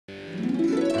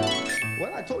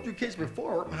Well, I told you kids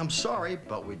before, I'm sorry,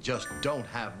 but we just don't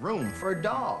have room for a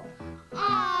dog.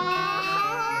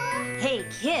 Aww. Hey,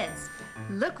 kids,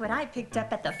 look what I picked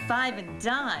up at the Five and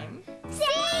Dime. Well,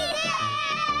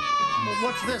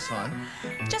 what's this, hon?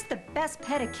 Just the best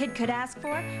pet a kid could ask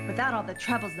for without all the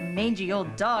troubles the mangy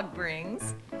old dog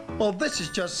brings. Well, this is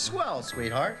just swell,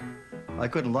 sweetheart. I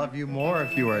couldn't love you more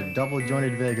if you were a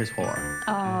double-jointed Vegas whore.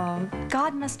 Oh,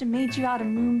 God must have made you out of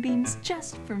moonbeams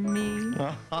just for me.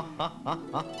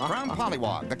 From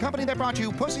Pollywog, the company that brought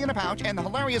you Pussy in a Pouch and the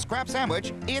hilarious crab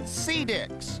sandwich, it's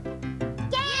Sea-Dicks.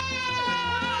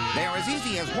 They're as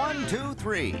easy as 1, 2,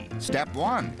 3. Step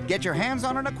 1, get your hands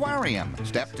on an aquarium.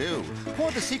 Step 2,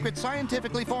 pour the secret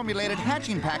scientifically formulated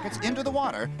hatching packets into the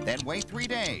water, then wait 3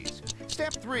 days.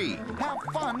 Step 3, have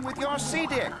fun with your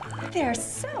Sea-Dick. They're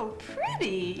so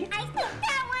pretty. I think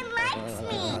that one likes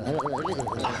me.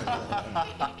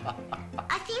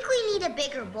 I think we need a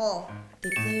bigger bowl. They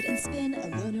float and spin,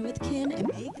 alone or with kin, and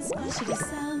make a splashy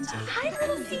sound. Hi,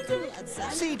 little Sea-Dicks.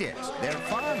 Sea-Dicks, they're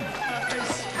fun. They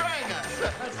sprang us.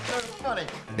 That's so funny.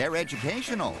 They're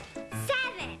educational.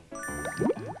 7.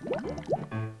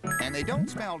 And they don't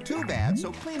smell too bad,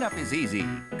 so cleanup is easy.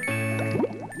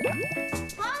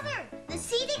 Father, the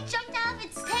Sea-Dick jumped out of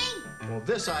its tank. Well,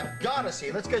 this I've got to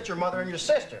see. Let's get your mother and your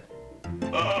sister.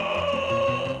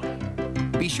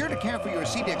 Be sure to care for your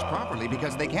Sea-Dicks properly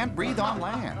because they can't breathe on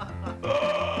land.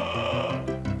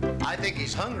 I think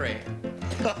he's hungry.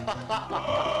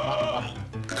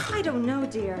 I don't know,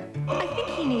 dear. I think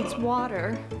he needs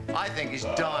water. I think he's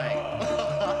dying.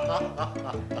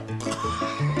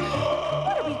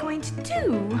 What are we going to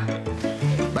do?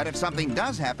 But if something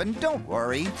does happen, don't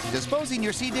worry. Disposing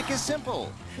your Sea-Dick is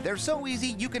simple. They're so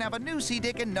easy you can have a new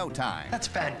Sea-Dick in no time. That's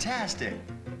fantastic.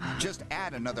 Just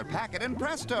add another packet and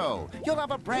presto, you'll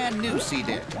have a brand new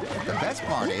Sea-Dick. The best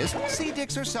part is,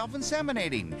 Sea-Dicks are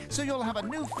self-inseminating, so you'll have a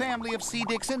new family of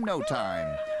Sea-Dicks in no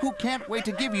time, who can't wait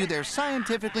to give you their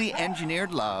scientifically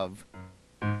engineered love.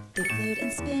 They float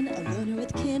and spin, alone or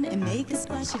with kin, and make a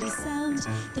splashy sound.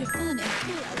 They're fun and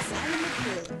cool outside in the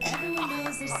pool. Everyone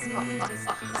knows they're Sea-Dicks.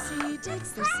 They're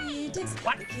Sea-Dicks, they're Sea-Dicks.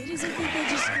 The kiddies will think they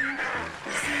just scream.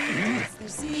 Sea-Dicks, they're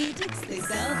Sea-Dicks. They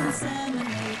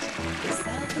self-inseminate. They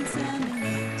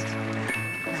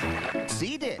self-inseminate.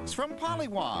 Sea-Dicks from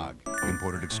Pollywog,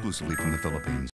 imported exclusively from the Philippines.